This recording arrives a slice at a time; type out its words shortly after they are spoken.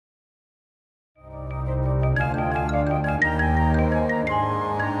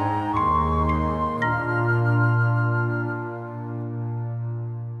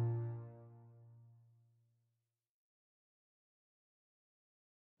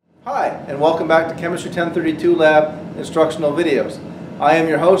Hi, and welcome back to Chemistry 1032 Lab Instructional Videos. I am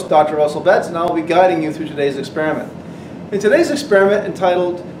your host, Dr. Russell Betts, and I will be guiding you through today's experiment. In today's experiment,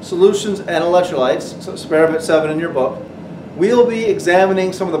 entitled Solutions and Electrolytes, so experiment 7 in your book, we'll be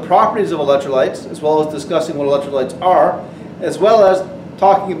examining some of the properties of electrolytes, as well as discussing what electrolytes are, as well as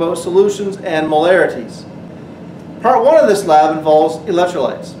talking about solutions and molarities. Part 1 of this lab involves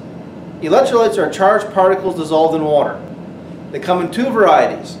electrolytes. Electrolytes are charged particles dissolved in water. They come in two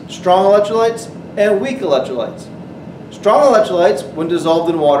varieties, strong electrolytes and weak electrolytes. Strong electrolytes, when dissolved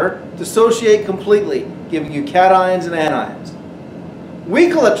in water, dissociate completely, giving you cations and anions.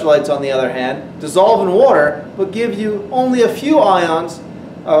 Weak electrolytes, on the other hand, dissolve in water, but give you only a few ions,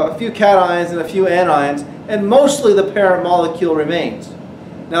 a few cations and a few anions, and mostly the parent molecule remains.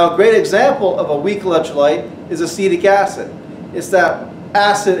 Now, a great example of a weak electrolyte is acetic acid. It's that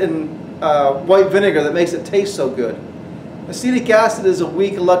acid in white vinegar that makes it taste so good. Acetic acid is a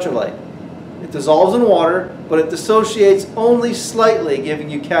weak electrolyte. It dissolves in water, but it dissociates only slightly, giving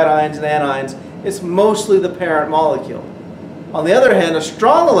you cations and anions. It's mostly the parent molecule. On the other hand, a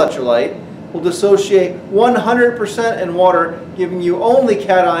strong electrolyte will dissociate 100% in water, giving you only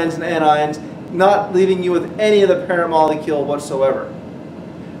cations and anions, not leaving you with any of the parent molecule whatsoever.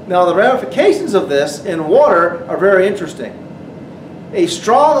 Now, the ramifications of this in water are very interesting. A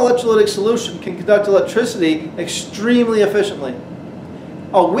strong electrolytic solution can conduct electricity extremely efficiently.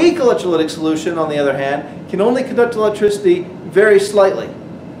 A weak electrolytic solution, on the other hand, can only conduct electricity very slightly.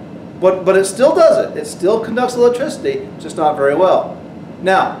 But it still does it. It still conducts electricity, just not very well.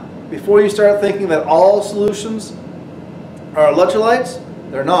 Now, before you start thinking that all solutions are electrolytes,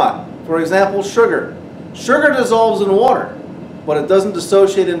 they're not. For example, sugar. Sugar dissolves in water, but it doesn't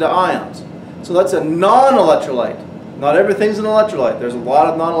dissociate into ions. So that's a non-electrolyte. Not everything's an electrolyte. There's a lot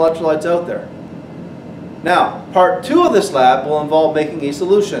of non-electrolytes out there. Now, part 2 of this lab will involve making a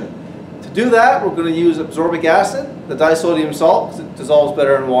solution. To do that, we're going to use absorbic acid, the disodium salt, because it dissolves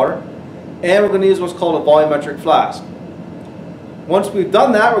better in water, and we're going to use what's called a volumetric flask. Once we've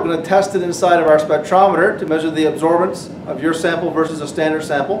done that, we're going to test it inside of our spectrometer to measure the absorbance of your sample versus a standard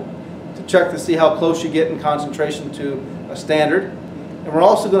sample, to check to see how close you get in concentration to a standard. And we're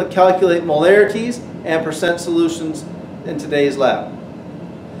also going to calculate molarities and percent solutions in today's lab.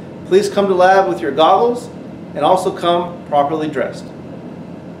 Please come to lab with your goggles and also come properly dressed.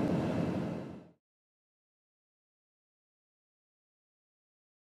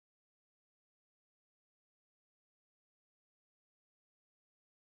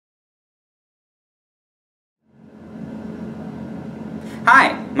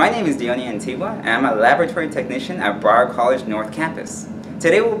 Hi, my name is Diony Antigua, and I'm a laboratory technician at Broward College North Campus.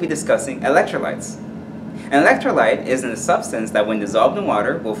 Today we'll be discussing electrolytes. An electrolyte is a substance that, when dissolved in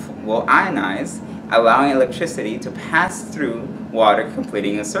water, will ionize, allowing electricity to pass through water,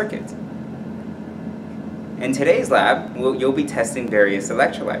 completing a circuit. In today's lab, you'll be testing various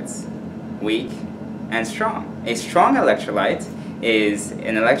electrolytes, weak and strong. A strong electrolyte is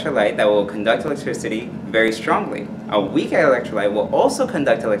an electrolyte that will conduct electricity very strongly. A weak electrolyte will also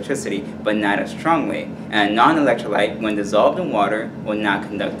conduct electricity, but not as strongly. And a non-electrolyte, when dissolved in water, will not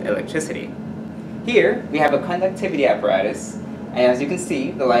conduct electricity. Here, we have a conductivity apparatus, and as you can see,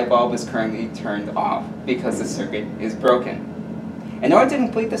 the light bulb is currently turned off because the circuit is broken. In order to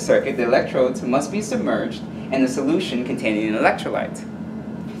complete the circuit, the electrodes must be submerged in a solution containing an electrolyte.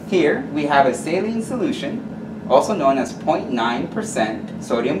 Here, we have a saline solution, also known as 0.9%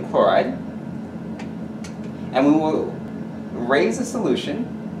 sodium chloride, and we will raise the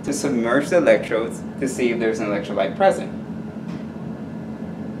solution to submerge the electrodes to see if there's an electrolyte present.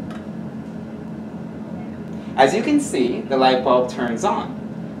 As you can see, the light bulb turns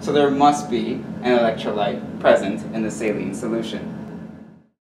on, so there must be an electrolyte present in the saline solution.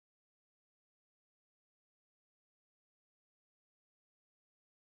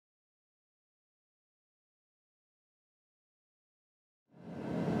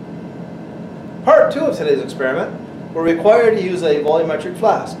 Part 2 of today's experiment, we're required to use a volumetric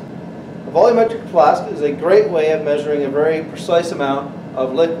flask. A volumetric flask is a great way of measuring a very precise amount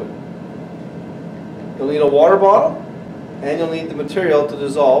of liquid. You'll need a water bottle, and you'll need the material to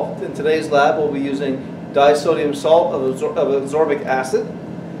dissolve. In today's lab, we'll be using disodium salt of absorbic acid.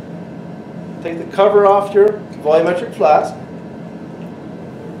 Take the cover off your volumetric flask.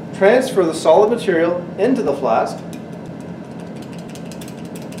 Transfer the solid material into the flask.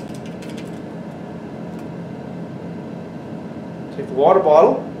 Take the water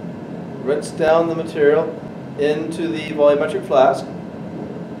bottle, rinse down the material into the volumetric flask,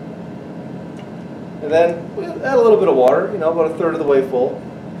 and then add a little bit of water, about a third of the way full.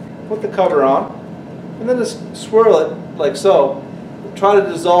 Put the cover on, and then just swirl it like so. try to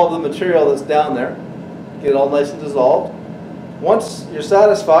dissolve the material that's down there. Get it all nice and dissolved. Once you're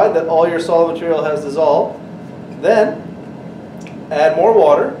satisfied that all your solid material has dissolved, then add more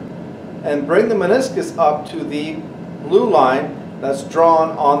water and bring the meniscus up to the blue line that's drawn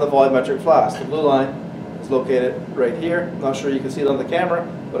on the volumetric flask. The blue line is located right here. I'm not sure you can see it on the camera,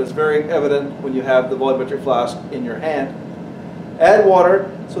 but it's very evident when you have the volumetric flask in your hand. Add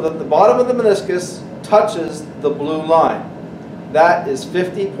water so that the bottom of the meniscus touches the blue line. That is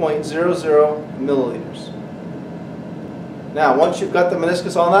 50.00 milliliters. Now, once you've got the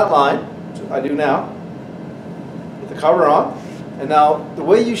meniscus on that line, which I do now, put the cover on, and now the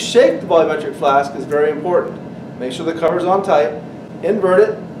way you shake the volumetric flask is very important. Make sure the cover's on tight, invert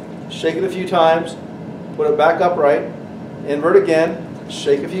it, shake it a few times, put it back upright, invert again,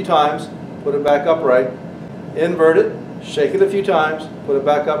 shake a few times, put it back upright, invert it, shake it a few times, put it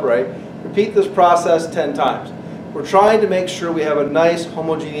back upright. Repeat this process 10 times. We're trying to make sure we have a nice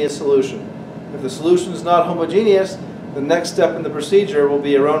homogeneous solution. If the solution is not homogeneous, the next step in the procedure will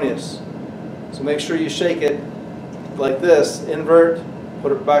be erroneous. So make sure you shake it like this, invert,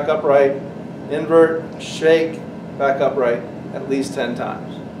 put it back upright, invert, shake, back upright, at least 10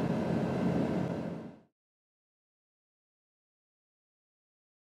 times.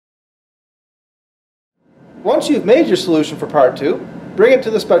 Once you've made your solution for part 2, bring it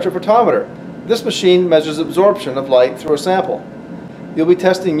to the spectrophotometer. This machine measures absorption of light through a sample. You'll be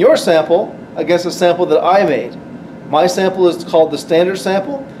testing your sample against a sample that I made. My sample is called the standard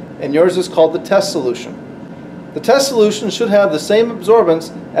sample, and yours is called the test solution. The test solution should have the same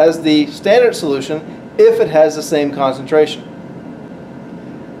absorbance as the standard solution if it has the same concentration.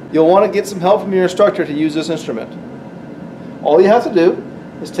 You'll want to get some help from your instructor to use this instrument. All you have to do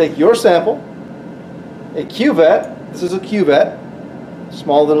is take your sample, a cuvette, this is a cuvette,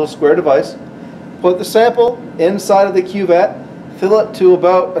 small little square device, put the sample inside of the cuvette, fill it to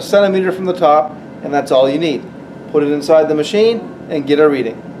about 1 centimeter from the top, and that's all you need. Put it inside the machine and get a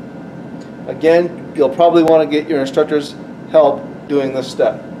reading. Again, you'll probably want to get your instructor's help doing this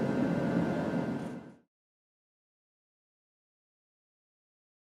step.